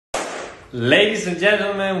Ladies and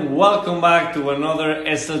gentlemen, welcome back to another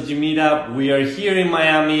SLG meetup. We are here in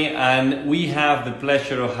Miami and we have the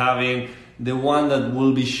pleasure of having the one that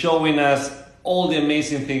will be showing us all the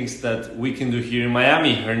amazing things that we can do here in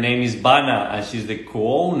Miami. Her name is Bana and she's the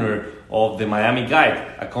co-owner of the Miami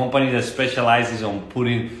Guide, a company that specializes on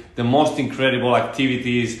putting the most incredible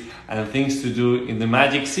activities and things to do in the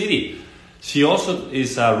Magic City. She also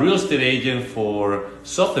is a real estate agent for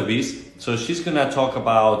Sotheby's, so she's gonna talk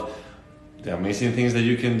about the amazing things that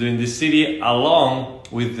you can do in this city, along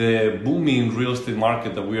with the booming real estate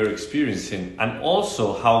market that we are experiencing, and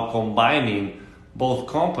also how combining both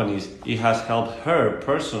companies, it has helped her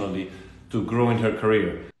personally to grow in her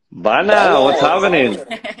career. Bana, what's happening?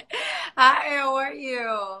 Hi, how are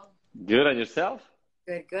you? Good, and yourself?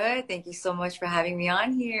 Good, good. Thank you so much for having me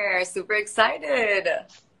on here. Super excited.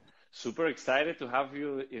 Super excited to have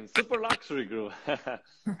you in Super Luxury Group.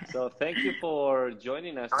 So thank you for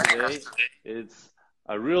joining us today. It's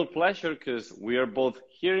a real pleasure because we are both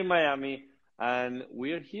here in Miami and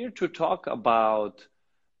we're here to talk about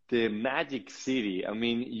the Magic City. I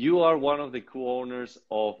mean, you are one of the co-owners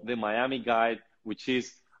of the Miami Guide, which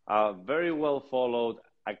is a very well followed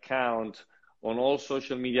account on all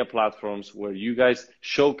social media platforms where you guys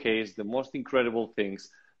showcase the most incredible things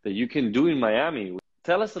that you can do in Miami.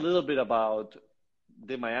 Tell us a little bit about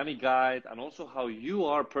the Miami Guide and also how you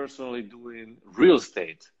are personally doing real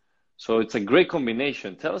estate. So it's a great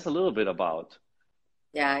combination. Tell us a little bit about.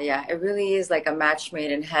 Yeah, it really is like a match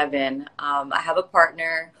made in heaven. I have a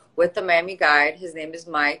partner with the Miami Guide. His name is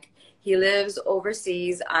Mike. He lives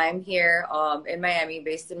overseas. I'm here in Miami,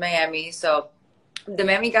 based in Miami. So the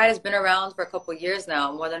Miami Guide has been around for a couple of years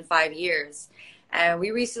now, more than 5 years. And we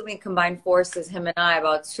recently combined forces, him and I,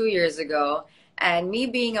 about 2 years ago. And me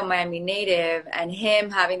being a Miami native and him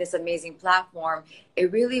having this amazing platform,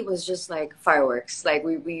 it really was just like fireworks. Like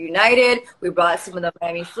we united, we brought some of the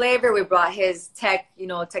Miami flavor, we brought his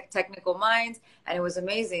technical minds, and it was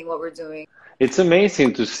amazing what we're doing. It's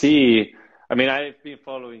amazing to see. I mean, I've been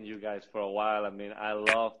following you guys for a while. I mean, I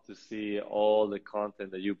love to see all the content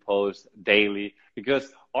that you post daily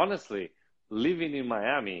because honestly, living in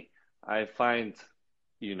Miami, I find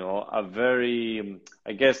a very,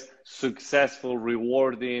 I guess, successful,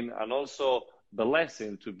 rewarding, and also the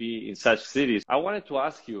lesson to be in such cities. I wanted to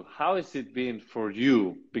ask you, how has it been for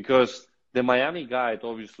you? Because the Miami Guide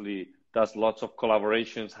obviously does lots of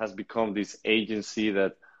collaborations, has become this agency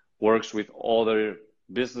that works with other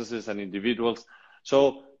businesses and individuals.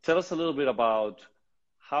 So tell us a little bit about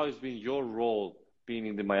how has been your role being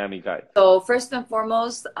in the Miami Guide. So first and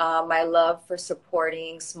foremost, my love for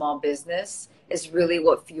supporting small business is really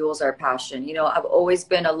what fuels our passion. You know, I've always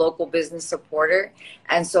been a local business supporter.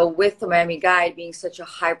 And so with the Miami Guide being such a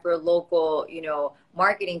hyper local,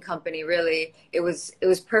 marketing company, really, it was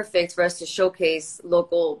perfect for us to showcase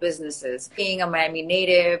local businesses. Being a Miami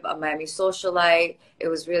native, a Miami socialite,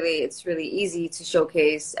 it's really easy to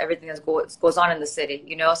showcase everything that goes on in the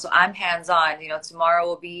city, So I'm hands-on. Tomorrow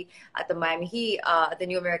we'll be at the Miami Heat, at the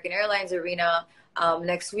new American Airlines Arena.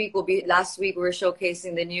 Last week we were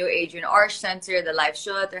showcasing the new Adrian Arch Center, the live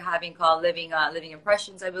show that they're having called Living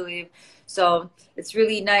Impressions, I believe. So it's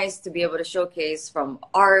really nice to be able to showcase from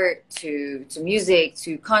art to music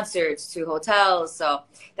to concerts to hotels. So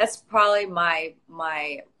that's probably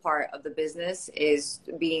my part of the business, is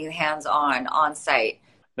being hands-on, on site.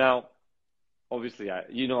 Now, obviously,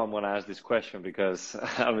 I'm going to ask this question because,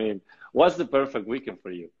 I mean, what's the perfect weekend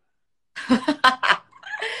for you?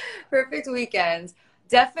 Perfect weekends.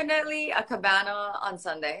 Definitely a cabana on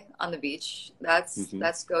Sunday on the beach.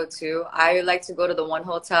 That's go-to. I like to go to the One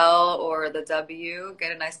Hotel or the W,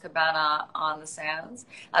 get a nice cabana on the sands.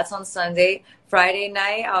 That's on Sunday. Friday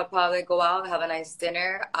night, I would probably go out, have a nice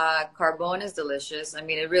dinner. Carbone is delicious. I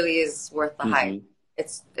mean, it really is worth the hype.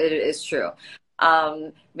 It is true.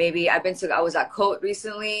 Maybe I was at Cote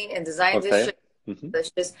recently in Design District.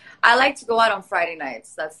 I like to go out on Friday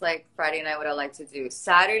nights. That's like Friday night what I like to do.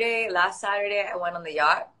 Last Saturday, I went on the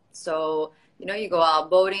yacht. So, you go out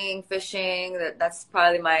boating, fishing. That's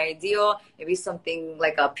probably my ideal. Maybe something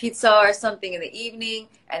like a pizza or something in the evening.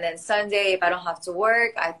 And then Sunday, if I don't have to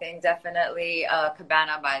work, I think definitely a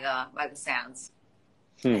cabana by the sands.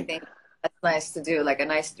 I think that's nice to do, like a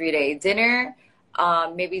nice 3-day dinner.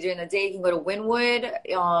 Maybe during the day you can go to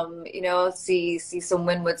Wynwood, see some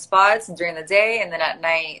Wynwood spots during the day, and then at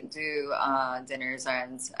night do dinners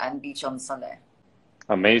and beach on Sunday.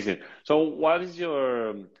 Amazing. So what is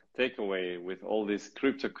your takeaway with all this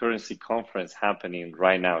cryptocurrency conference happening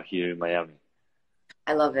right now here in Miami?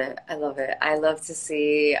 I love it. I love it. I love to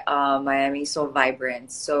see Miami so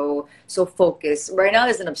vibrant, so focused. Right now,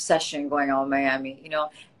 there's an obsession going on in Miami. You know,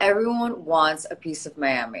 everyone wants a piece of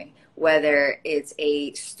Miami, whether it's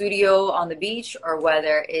a studio on the beach or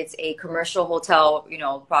whether it's a commercial hotel, you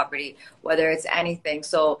know, property, whether it's anything.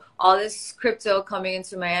 So all this crypto coming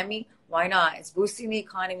into Miami, why not? It's boosting the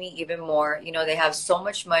economy even more. You know, they have so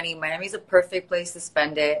much money. Miami's a perfect place to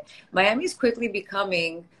spend it. Miami's quickly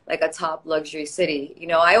becoming like a top luxury city. You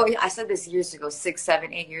know, I said this years ago, 6,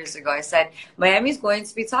 7, 8 years ago. I said Miami's going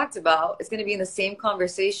to be talked about. It's going to be in the same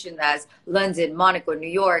conversation as London, Monaco, New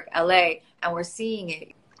York, LA, and we're seeing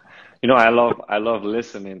it. You know, I love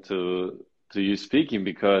listening to you speaking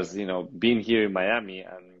because, you know, being here in Miami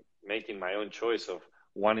and making my own choice of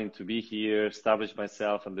wanting to be here, establish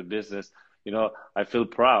myself in the business, you know, I feel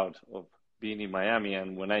proud of being in Miami.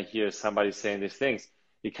 And when I hear somebody saying these things,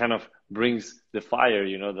 it kind of brings the fire,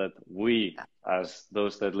 you know, that we, as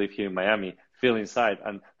those that live here in Miami, feel inside.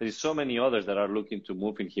 And there's so many others that are looking to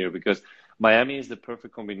move in here because Miami is the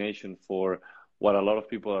perfect combination for what a lot of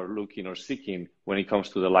people are looking or seeking when it comes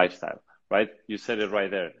to the lifestyle, right? You said it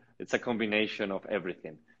right there. It's a combination of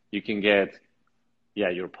everything. You can get, yeah,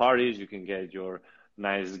 your parties, you can get your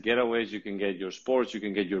nice getaways, you can get your sports, you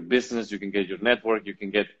can get your business, you can get your network, you can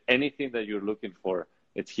get anything that you're looking for.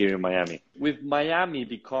 It's here in Miami. With Miami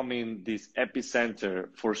becoming this epicenter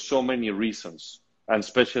for so many reasons, and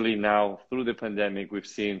especially now through the pandemic, we've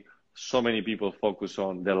seen so many people focus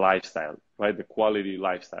on the lifestyle, right? The quality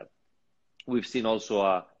lifestyle. We've seen also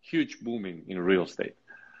a huge booming in real estate.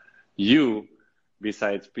 You,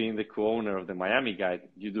 besides being the co-owner of the Miami Guide,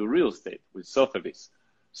 you do real estate with Sotheby's.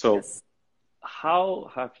 So Yes. how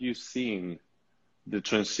have you seen the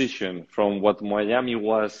transition from what Miami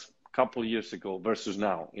was a couple years ago versus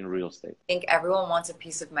now in real estate? I think everyone wants a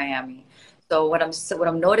piece of Miami. So what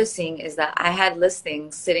I'm noticing is that I had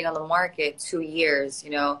listings sitting on the market 2 years, you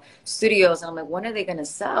know, studios, and I'm like, when are they going to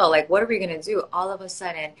sell? Like, what are we going to do? All of a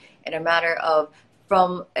sudden, in a matter of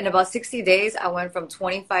from in about 60 days, I went from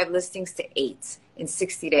 25 listings to 8 in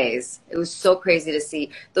 60 days. It was so crazy to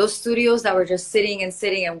see those studios that were just sitting and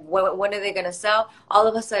sitting, and when are they going to sell? All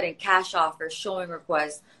of a sudden, cash offers, showing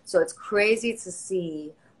requests. So it's crazy to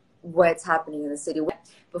see what's happening in the city.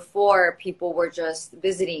 Before, people were just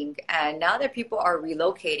visiting, and now that people are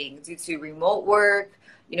relocating due to remote work,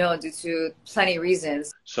 you know, due to plenty of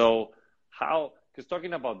reasons. So how, because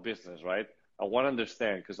talking about business, right? I want to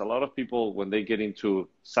understand because a lot of people, when they get into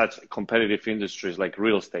such competitive industries like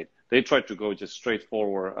real estate, they try to go just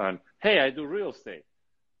straightforward and, hey, I do real estate.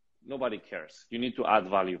 Nobody cares. You need to add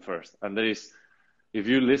value first. And there is, if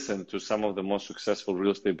you listen to some of the most successful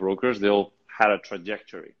real estate brokers, they all had a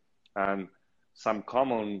trajectory. And some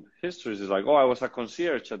common histories is like, oh, I was a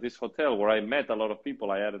concierge at this hotel where I met a lot of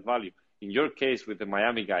people, I added value. In your case with the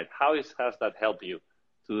Miami Guide, has that helped you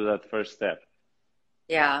to do that first step?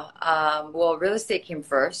 Yeah. Well, real estate came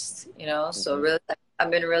first, you know, so Mm-hmm. I've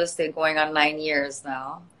been in real estate going on 9 years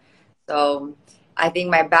now. So I think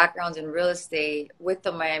my background in real estate with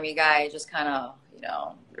the Miami guy just kind of, you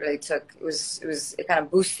know, really took it kind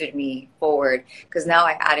of boosted me forward because now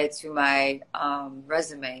I added to my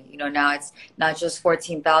resume. You know, now it's not just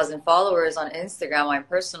 14,000 followers on Instagram, my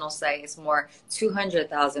personal site. It's more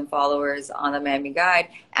 200,000 followers on the Miami Guide,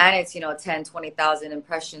 and it's, you know, 10, 20,000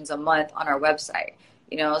 impressions a month on our website.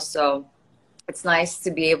 You know, so it's nice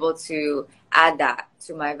to be able to add that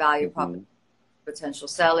to my value proposition, Mm-hmm. potential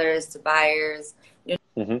sellers, to buyers.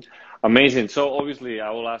 Mm-hmm. Amazing. So obviously, I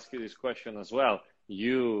will ask you this question as well.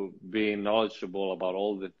 You being knowledgeable about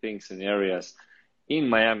all the things and areas in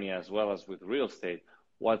Miami as well as with real estate,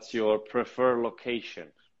 what's your preferred location?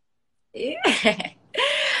 Yeah.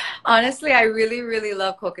 Honestly, I really, really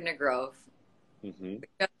love Coconut Grove. Mm-hmm.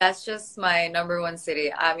 That's just my number one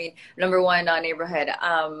city. I mean, number one neighborhood.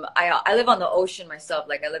 I live on the ocean myself.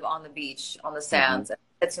 Like I live on the beach, on the Mm-hmm. sands. I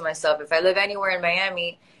said to myself, if I live anywhere in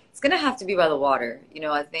Miami, it's gonna have to be by the water. You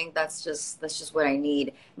know, I think that's just what I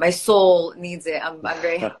need. My soul needs it. I'm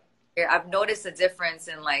very happy here. I've noticed a difference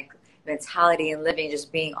in like mentality and living,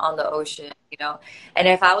 just being on the ocean. You know, and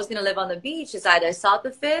if I was gonna live on the beach, it's either South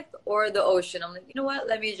of Fifth or the ocean. I'm like, you know what?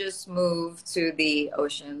 Let me just move to the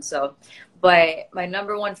ocean. So. But my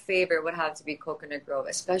number one favorite would have to be Coconut Grove,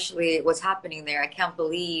 especially what's happening there. I can't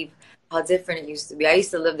believe how different it used to be. I used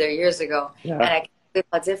to live there years ago, and Yeah. I can't believe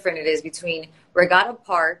how different it is between Regatta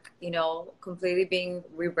Park, you know, completely being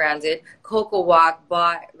rebranded, Coco Walk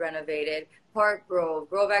bought, renovated, Park Grove,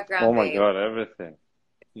 Grove at Oh Grand my Bay. God, everything.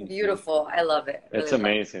 Mm-hmm. Beautiful. I love it. It's Really love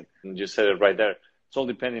amazing. And you said it right there. It's all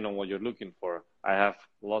depending on what you're looking for. I have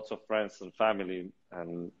lots of friends and family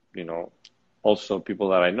and, you know, also people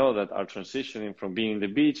that I know that are transitioning from being in the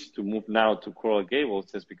beach to move now to Coral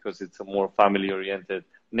Gables just because it's a more family-oriented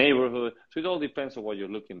neighborhood. So it all depends on what you're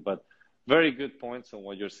looking, but very good points on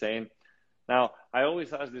what you're saying. Now, I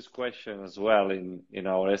always ask this question as well in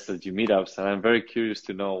our SLG meetups, and I'm very curious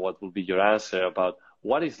to know what will be your answer about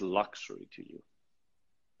what is luxury to you?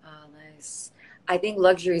 Oh, nice. I think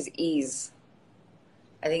luxury is ease.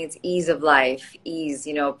 I think it's ease of life, ease,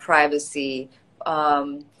 privacy,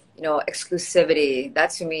 exclusivity. That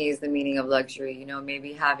to me is the meaning of luxury.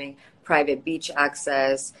 Maybe having private beach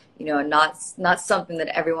access, not something that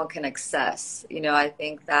everyone can access. I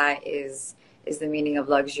think that is the meaning of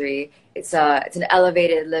luxury. It's an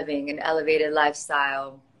elevated living, an elevated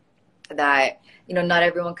lifestyle that not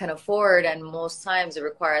everyone can afford, and most times it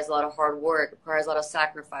requires a lot of hard work, requires a lot of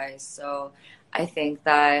sacrifice. So I think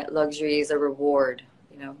that luxury is a reward.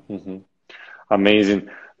 Mm-hmm. Amazing.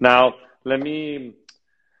 Now, let me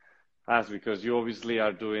ask, because you obviously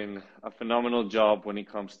are doing a phenomenal job when it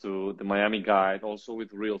comes to the Miami Guide, also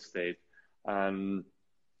with real estate. And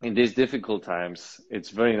in these difficult times, it's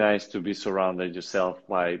very nice to be surrounded yourself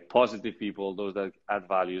by positive people, those that add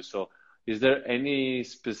value. So is there any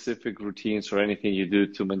specific routines or anything you do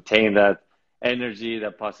to maintain that energy,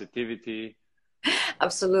 that positivity?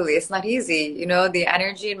 Absolutely. It's not easy. The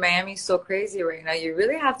energy in Miami is so crazy right now. You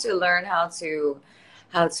really have to learn how to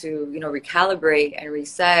recalibrate and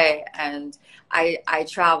reset. And I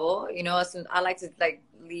travel, so I like to like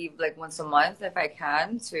leave like once a month if I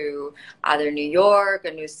can to either New York,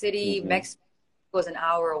 a new city. Mm-hmm. Mexico is an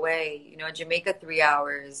hour away, Jamaica 3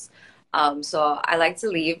 hours. So I like to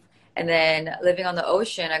leave. And then living on the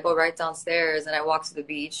ocean, I go right downstairs and I walk to the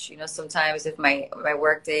beach. Sometimes if my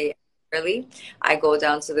work day early, I go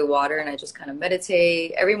down to the water and I just kind of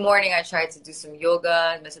meditate. Every morning I try to do some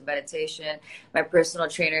yoga and some meditation. My personal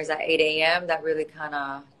trainer is at 8 a.m. That really kind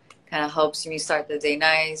of helps me start the day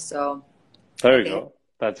nice. So There I you think go.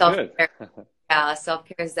 That's good. self-care, yeah,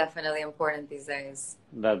 self-care is definitely important these days.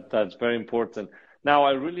 That's very important. Now,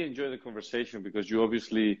 I really enjoy the conversation because you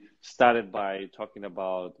obviously started by talking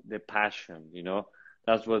about the passion,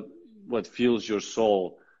 That's what fuels your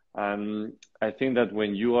soul. And I think that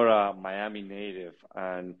when you are a Miami native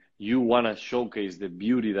and you want to showcase the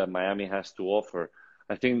beauty that Miami has to offer,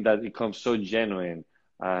 I think that it comes so genuine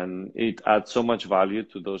and it adds so much value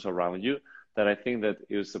to those around you that I think that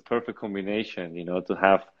it's a perfect combination, to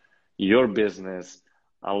have your business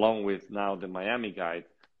along with now the Miami Guide,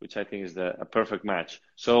 which I think is a perfect match.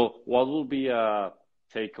 So what will be a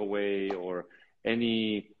takeaway or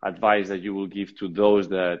any advice that you will give to those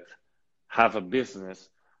that have a business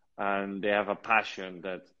and they have a passion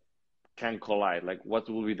that can collide? Like, what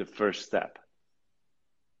will be the first step?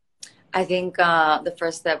 I think the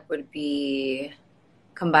first step would be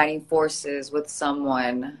combining forces with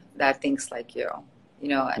someone that thinks like you,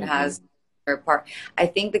 and Mm-hmm. has their part. I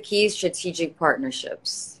think the key is strategic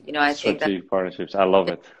partnerships. I think that Strategic partnerships. I love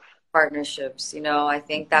it. partnerships, I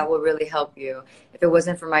think Mm-hmm. that will really help you. If it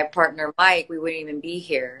wasn't for my partner Mike, we wouldn't even be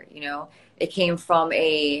here.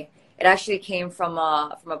 It actually came from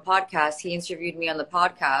a podcast. He interviewed me on the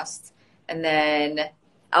podcast, and then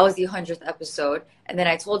I was the 100th episode. And then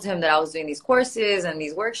I told him that I was doing these courses and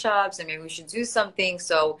these workshops, and maybe we should do something.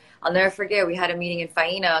 So I'll never forget. We had a meeting in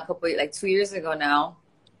Faina like 2 years ago now.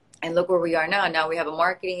 And look where we are now. Now we have a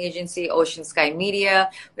marketing agency, Ocean Sky Media.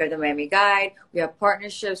 We have the Miami Guide. We have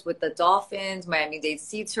partnerships with the Dolphins, Miami-Dade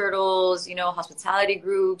Sea Turtles, hospitality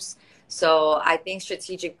groups. So I think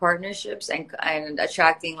strategic partnerships and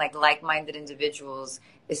attracting like-minded individuals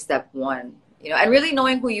is step one. And really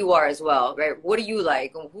knowing who you are as well, right? What do you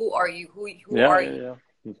like? And who are you? Who Yeah, are yeah, you?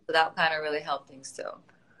 yeah. So that kind of really helped things too.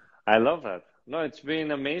 I love that. No, it's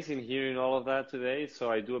been amazing hearing all of that today.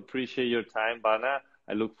 So I do appreciate your time, Bana.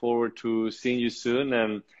 I look forward to seeing you soon,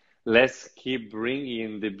 and let's keep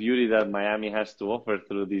bringing the beauty that Miami has to offer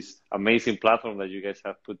through this amazing platform that you guys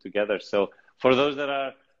have put together. So for those that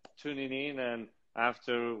are tuning in and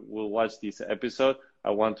after we'll watch this episode,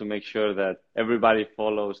 I want to make sure that everybody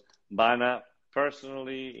follows Bana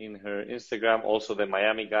personally in her Instagram, also the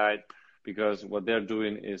Miami Guide, because what they're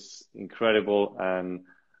doing is incredible. And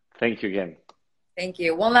thank you again. Thank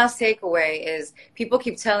you. One last takeaway is people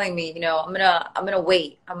keep telling me, I'm gonna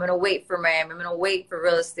wait. I'm gonna wait for Miami. I'm gonna wait for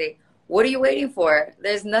real estate. What are you waiting for?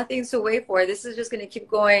 There's nothing to wait for. This is just gonna keep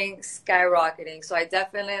going skyrocketing. So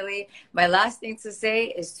my last thing to say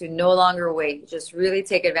is to no longer wait. Just really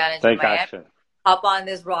take advantage of Take Miami. action. Hop on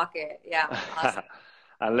this rocket. Yeah. Awesome.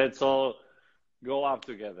 And let's all go up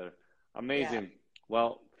together. Yeah. Amazing.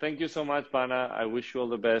 Well, thank you so much, Bana. I wish you all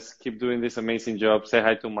the best. Keep doing this amazing job. Say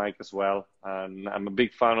hi to Mike as well. And I'm a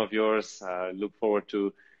big fan of yours. Look forward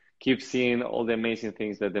to keep seeing all the amazing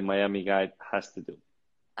things that the Miami Guide has to do.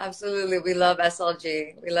 Absolutely. We love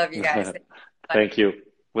SLG. We love you guys. Thank you.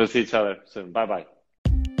 We'll see each other soon. Bye-bye.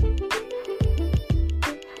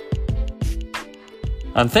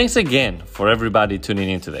 And thanks again for everybody tuning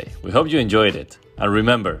in today. We hope you enjoyed it. And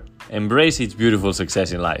remember, embrace each beautiful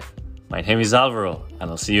success in life. My name is Alvaro,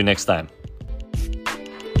 and I'll see you next time.